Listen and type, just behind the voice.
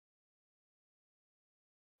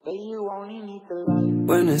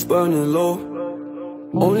When it's burning low,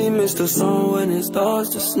 only miss the sun when it starts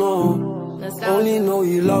to snow. Only know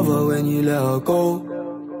you love her when you let her go.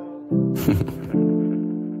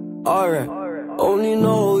 Alright, only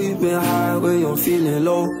know you've been high when you're feeling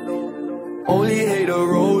low. Only hate the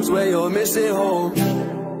roads where you're missing home.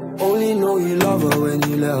 Only know you love her when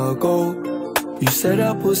you let her go. You said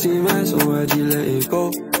that pussy man, so why'd you let it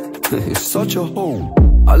go? It's such a home.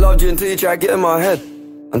 I loved you until you tried to get in my head,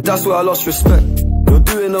 and that's where I lost respect. You're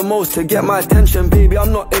doing the most to get my attention, baby,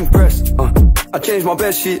 I'm not impressed. I changed my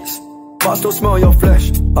bedsheets, but I still smell your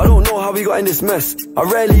flesh. I don't know how we got in this mess. I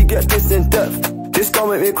rarely get this in depth. This gon'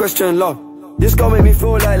 make me question love. This gon' make me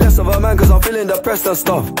feel like less of a man, cause I'm feeling depressed and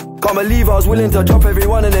stuff. Can't believe I was willing to drop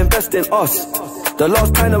everyone and invest in us. The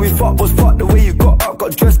last time that we fucked was fucked. The way you got up,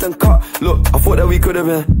 got dressed and cut. Look, I thought that we could've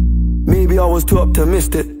been. Maybe I was too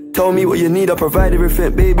optimistic. Tell me what you need, I provide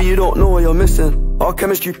everything. Baby, you don't know what you're missing. Our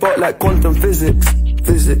chemistry fought like quantum physics.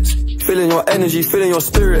 Feeling your energy, feeling your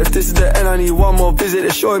spirit. If this is the end, I need one more visit.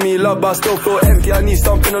 It's showing me love, but I still feel empty. I need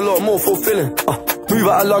something a lot more fulfilling. Move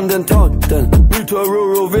out of London town, then move to a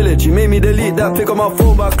rural village. You made me delete that pic on my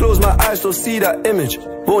phone, but I close my eyes, still see that image.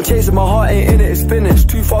 Won't chase it, my heart ain't in it, it's finished.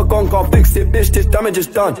 Too far gone, can't fix it, bitch, this damage is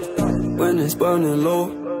done. When it's burning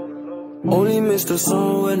low, only miss the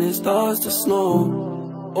sun when it starts to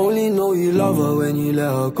snow. Only know you love her when you let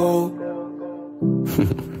her go.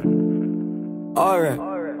 Alright,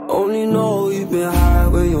 only know you've been high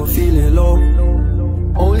when you're feeling low.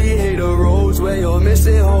 Only hate the roads where you're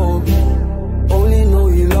missing home. Only know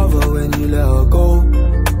you love her when you let her go.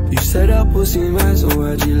 You said that pussy man, so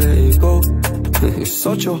why'd you let it go? It's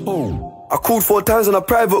such a home. I called 4 times on a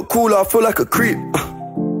private cooler, I feel like a creep.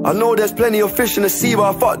 I know there's plenty of fish in the sea,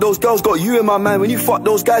 but I fuck those girls, got you in my mind. When you fuck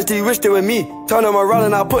those guys, do you wish they were me? Turn them around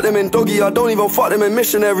and I put them in doggy. I don't even fuck them in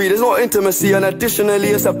missionary. There's no intimacy, and additionally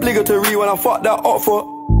it's obligatory when I fuck that up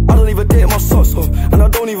for. I don't even take my socks off, and I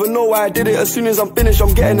don't even know why I did it. As soon as I'm finished,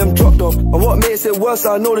 I'm getting them dropped off. And what makes it worse,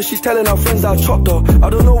 I know that she's telling her friends that I chopped her. I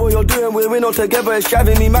don't know what you're doing, we're not together. It's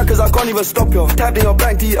driving me mad cause I can't even stop you. Tapped in your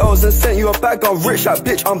bank details and sent you a bag. I'm rich, that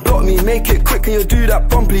bitch, unblock me. Make it quick, can you do that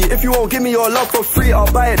promptly? If you won't give me your love for free,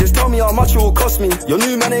 I'll buy it. Just tell me how much it will cost me. Your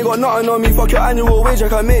new man ain't got nothing on me. Fuck your annual wage, I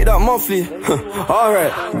can make that monthly.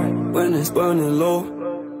 Alright. When it's burning low,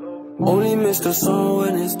 only miss the sun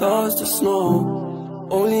when it starts to snow.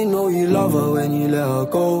 Only know you love her when you let her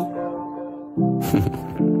go.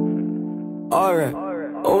 Alright,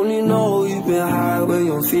 only know you've been high when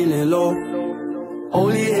you're feeling low.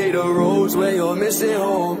 Only hate the roads where you're missing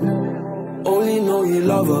home. Only know you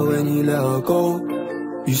love her when you let her go.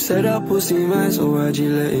 You said that pussy man, so why'd you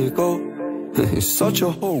let it go? It's such a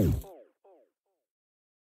home.